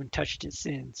you haven't touched it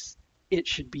since, it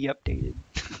should be updated.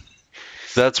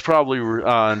 That's probably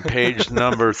on page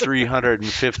number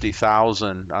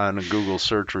 350,000 on a Google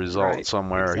search result Right,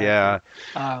 somewhere. exactly. Yeah.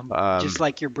 Just Um,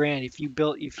 like your brand, if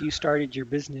you started your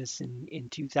business in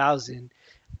 2000,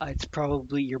 it's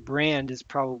probably, your brand is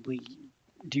probably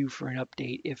due for an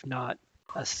update, if not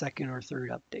a second or third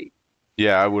update.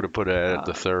 yeah, I would have put it at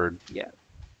the Um, third. yeah,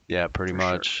 Yeah, pretty for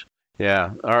sure. much.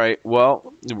 Yeah. All right.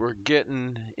 Well, we're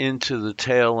getting into the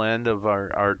tail end of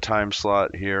our time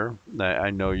slot here.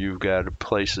 I know you've got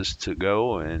places to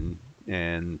go and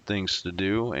things to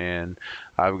do, and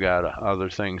I've got other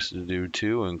things to do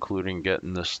too, including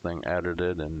getting this thing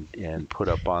edited and put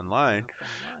up Put online. up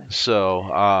online.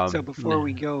 So, So before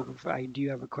we go, I do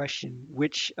have a question.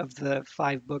 Which of the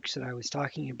five books that I was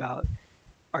talking about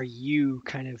are you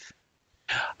kind of?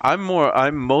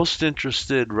 I'm most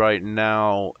interested right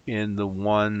now in the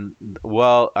one,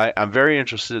 well, I'm very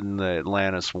interested in the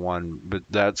Atlantis one, but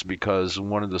that's because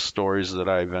one of the stories that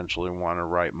I eventually want to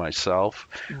write myself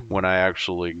Mm, when I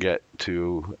actually get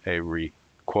to a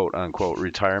quote unquote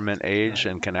retirement age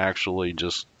right. and can actually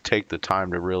just take the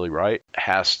time to really write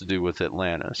has to do with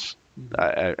Atlantis.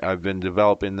 Hmm. I've been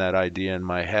developing that idea in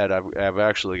my head. I've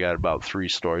actually got about three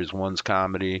stories. One's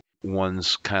comedy,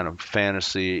 one's kind of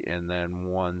fantasy, and then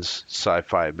one's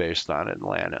sci-fi based on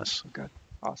Atlantis. Okay.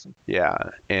 Awesome. Yeah,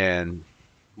 and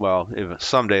well, if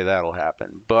someday that'll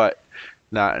happen, but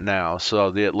not now.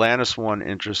 So the Atlantis one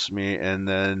interests me, and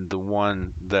then the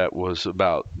one that was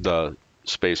about the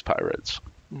space pirates,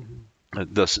 Hmm.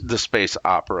 the space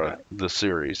opera, Right. the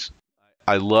series.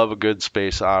 I love a good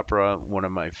space opera. One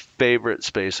of my favorite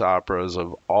space operas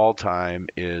of all time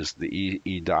is the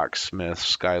Doc Smith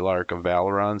Skylark of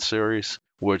Valoron series,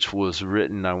 which was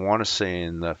written, I want to say,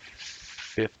 in the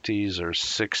 50s or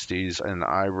 60s, and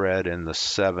I read in the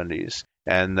 70s.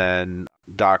 And then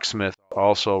Doc Smith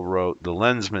also wrote the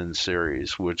Lensman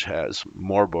series, which has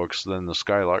more books than the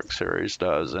Skylark series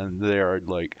does. And they're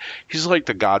like, he's like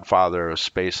the godfather of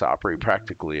space opera. He Hmm.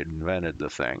 practically invented the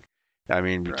thing. I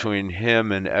mean, Right. between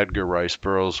him and Edgar Rice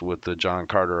Burroughs with the John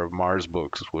Carter of Mars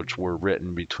books, which were Hmm.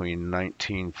 written between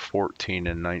 1914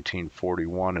 and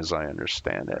 1941, as I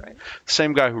understand it. Right.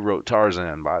 Same guy who wrote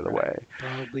Tarzan, by the Right. way.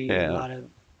 Probably a Yeah.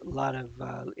 lot of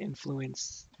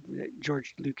influence that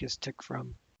George Lucas took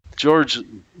from. George,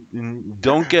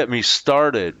 don't get me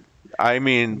started. I I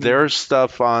mean, mean, there's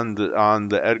stuff on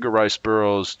the Edgar Rice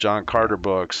Burroughs, John yeah. Carter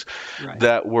books Right.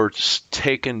 that were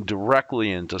taken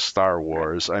directly into Star Right.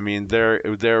 Wars. I mean,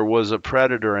 there was a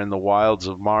predator in the wilds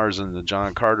of Mars in the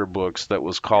John Carter books that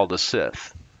was Yeah. called a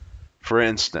Sith. For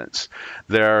instance,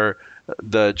 there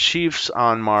the chiefs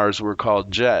on Mars were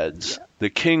called Jeds. Yeah. The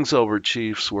kings over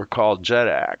chiefs were called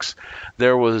Jedaks.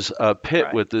 There was a pit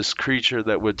Right. with this creature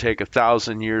that would take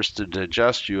 1,000 years to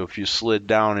digest you if you slid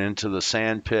down into the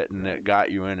sand pit and it Right.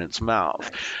 got you in its mouth.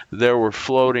 Right. There were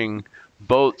floating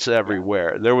boats Yeah.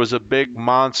 everywhere. There was a big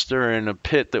monster in a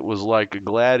pit that was like a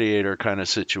gladiator kind of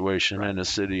situation Right. in a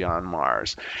city on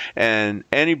Mars. And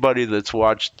anybody that's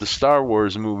watched the Star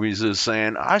Wars movies is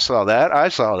saying, I saw that, I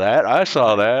saw that, I saw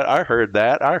Right. that, I heard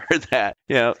that, I heard that.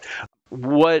 You know,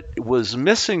 what was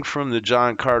missing from the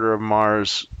John Carter of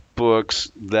Mars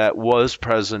books that was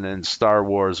present in Star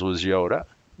Wars was Yoda.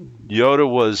 Hmm. Yoda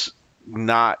was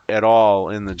not at all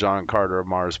in the John Carter of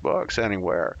Mars books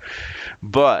anywhere.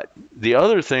 But the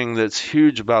other thing that's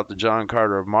huge about the John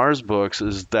Carter of Mars books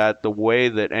is that the way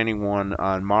that anyone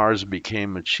on Mars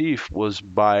became a chief was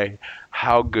by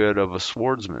how good of a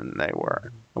swordsman they were. Hmm.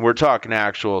 And we're talking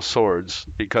actual swords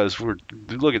because we're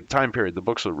look at the time period the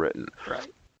books were written. Right.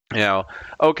 You know,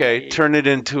 Yeah. okay, Yeah. Yeah. turn it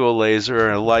into a laser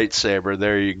and a lightsaber.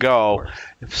 There you Of go.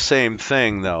 course. Same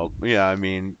thing though. Yeah, I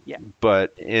mean, Yeah.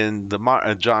 but in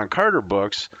the John Carter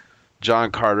books,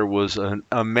 John Carter was an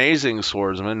amazing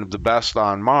swordsman, the best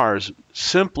on Mars,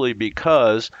 simply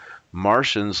because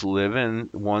Martians live in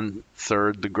one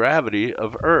third the gravity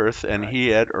of Earth, and Right. he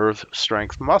had Earth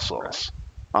strength Right. muscles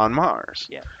on Mars.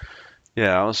 Yeah. You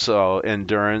know, so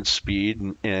endurance,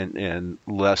 speed, and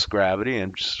less gravity,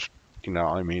 and just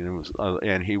I mean, it was,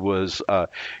 and he was a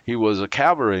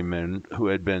cavalryman who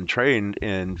had been trained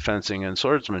in fencing and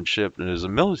swordsmanship and as a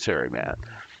military man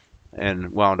Hmm.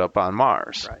 and wound up on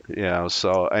Mars. Right.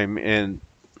 So I'm and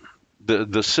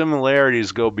the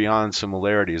similarities go beyond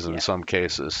similarities in Yeah. some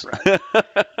cases. Right.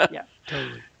 Yeah.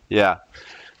 Totally. Yeah,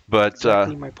 but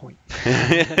Exactly my point.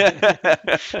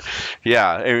 yeah,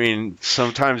 I mean,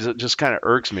 sometimes it just kind of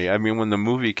irks me. I mean, when the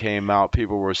movie came out,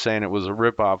 people were saying it was a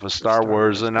ripoff of For Star Star Wars,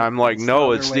 Wars, and but I'm like, it's the no,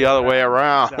 other it's way the other way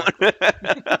around. around.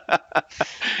 Exactly.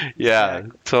 Yeah,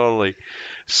 Exactly. totally.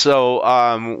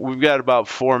 So we've got about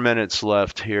 4 minutes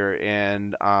left here,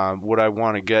 and what I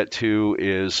want to get to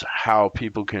is how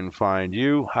people can find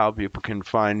you, how people can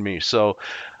find me. So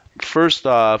first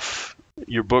off,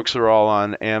 your books are all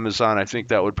on Amazon. I think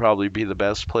that would probably be the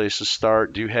best place to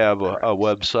start. Do you have a Correct.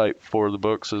 website for the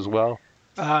books as well?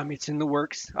 It's in the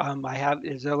works.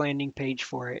 There's a landing page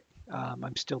for it.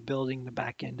 I'm still building the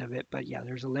back end of it, but yeah,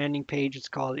 there's a landing page. It's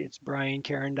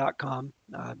bryancaron.com,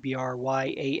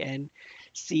 BRYANCARON.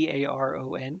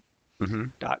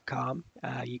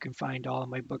 Mm-hmm. You can find all of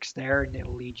my books there, and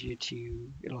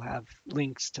it'll have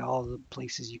links to all the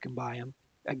places you can buy them.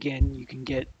 Again, you can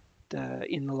get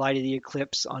In the Light of the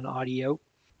Eclipse on audio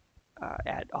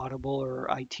at Audible or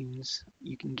iTunes.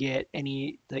 You can get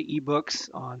the ebooks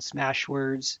on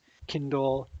Smashwords,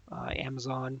 Kindle,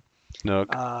 Amazon,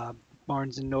 Nook.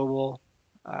 Barnes and Noble,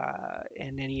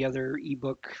 and any other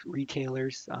ebook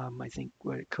retailers. I think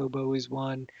Kobo is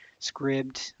one,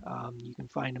 Scribd. You can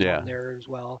find them on Yeah. there as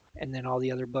well. And then all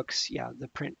the other books, yeah, the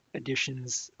print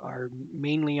editions are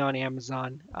mainly on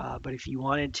Amazon. But if you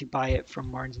wanted to buy it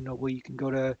from Barnes and Noble, you can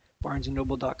go to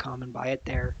barnesandnoble.com and buy it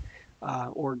there,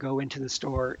 or go into the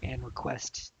store and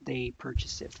request they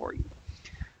purchase it for you.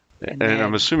 And And I'm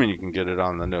then assuming you can get it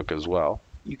on the Nook as well.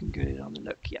 you can get it on the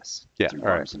Nook, yes, Yeah. through All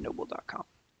right. barnesandnoble.com.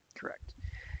 Correct.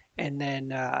 And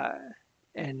then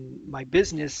and my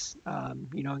business,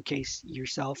 in case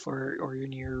yourself or any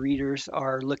of your readers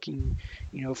are looking,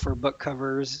 for book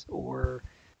covers or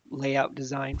layout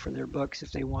design for their books,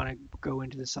 if they want to go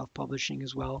into the self-publishing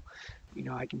as well,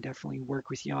 I can definitely work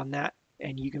with you on that.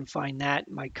 And you can find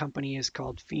that. My company is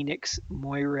called Phoenix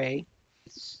Moire.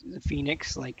 It's the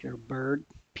Phoenix, like your bird,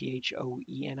 Phoenix,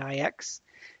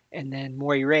 and then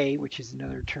Moire, which is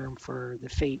another term for the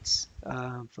Fates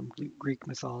from Greek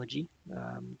mythology,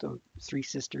 the three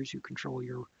sisters who control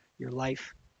your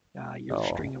life, your Oh,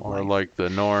 string of or life. like the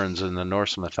Norns in the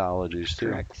Norse mythologies too.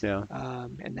 Correct. Yeah.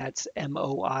 And that's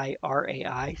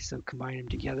Moirai. So combine them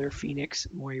together,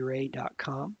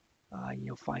 phoenixmoirai.com.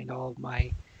 You'll find all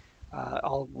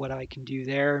of what I can do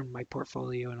there, and my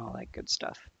portfolio and all that good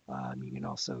stuff. You can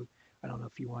also, I don't know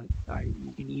if you want,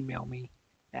 you can email me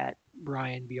at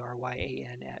Bryan,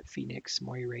 Bryan, at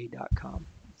phoenixmoirai.com.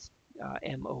 It's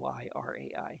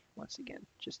Moirai, once again,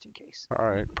 just in case. All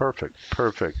right. Perfect.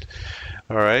 Perfect.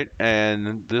 All right.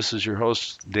 And this is your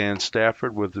host, Dan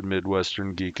Stafford with the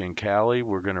Midwestern Geek in Cali.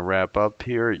 We're going to wrap up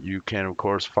here. You can, of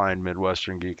course, find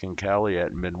Midwestern Geek in Cali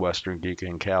at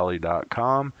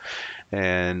midwesterngeekincali.com,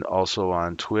 and also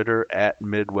on Twitter at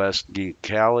Midwest Geek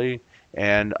Cali,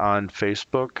 and on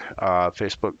Facebook,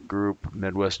 Facebook group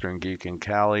Midwestern Geek in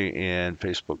Cali, and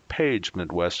Facebook page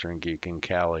Midwestern Geek in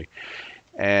Cali,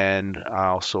 and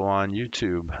also on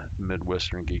YouTube,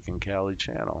 Midwestern Geek in Cali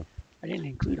channel. I didn't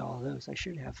include all of those. I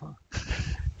should have, huh?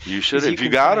 You should, Because if you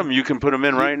got them, you can put them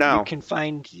in right now. you can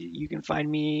find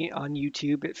me on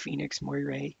YouTube at Phoenix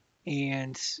Moirai,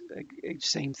 and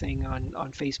same thing on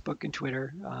Facebook and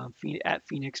Twitter, at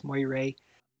Phoenix Moirai.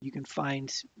 You can find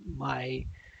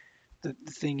the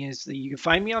thing is that you can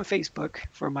find me on Facebook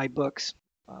for my books,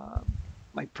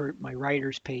 my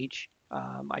writers page.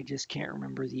 I just can't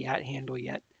remember the @ handle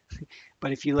yet,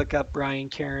 but if you look up Bryan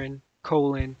Caron :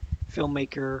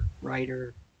 filmmaker,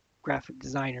 writer, graphic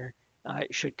designer,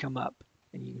 it should come up,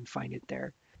 and you can find it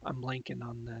there. I'm blanking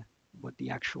on what the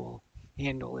actual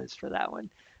handle is for that one.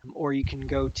 Or you can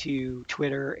go to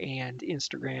Twitter and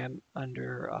Instagram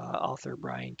under author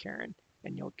Bryan Caron,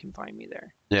 and you can find me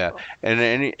there as Yeah, well.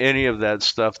 and any of that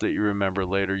stuff that you remember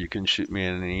later, you can shoot me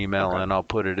an email, Okay. and I'll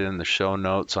put it in the show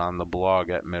notes on the blog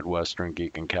at Okay.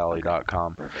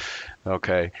 midwesterngeekincali.com. Perfect.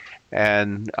 Okay,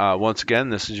 and once again,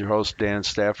 this is your host, Dan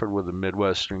Stafford with the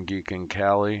Midwestern Geek in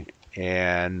Cali,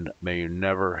 and may you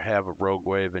never have a rogue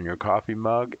wave in your coffee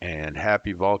mug, and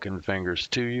happy Vulcan fingers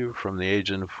to you from the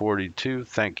Agent of 42.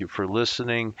 Thank you for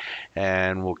listening,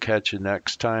 and we'll catch you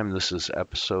next time. This is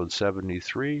episode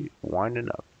 73, winding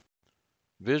up.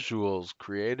 Visuals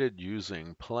created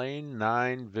using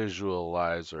Plane9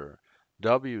 Visualizer.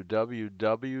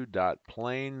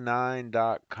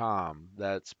 www.plane9.com.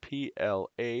 That's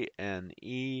PLANE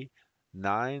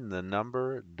 9 the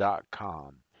number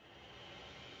 .com.